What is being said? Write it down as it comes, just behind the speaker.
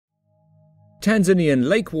Tanzanian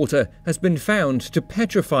lake water has been found to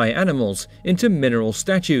petrify animals into mineral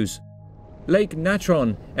statues. Lake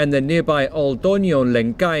Natron and the nearby Doinyo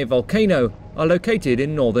Lengai volcano are located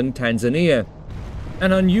in northern Tanzania.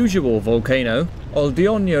 An unusual volcano,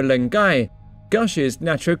 Doinyo Lengai, gushes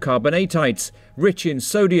natrocarbonatites rich in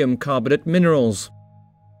sodium carbonate minerals.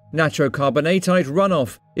 Natrocarbonatite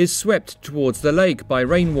runoff is swept towards the lake by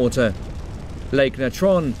rainwater. Lake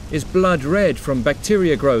Natron is blood red from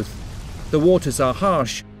bacteria growth. The waters are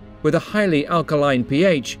harsh, with a highly alkaline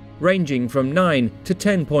pH ranging from 9 to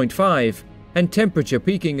 10.5 and temperature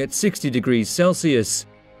peaking at 60 degrees Celsius.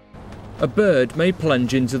 A bird may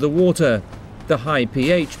plunge into the water. The high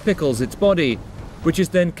pH pickles its body, which is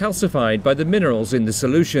then calcified by the minerals in the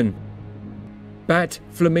solution. Bat,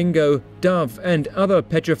 flamingo, dove and other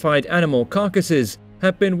petrified animal carcasses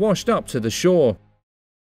have been washed up to the shore.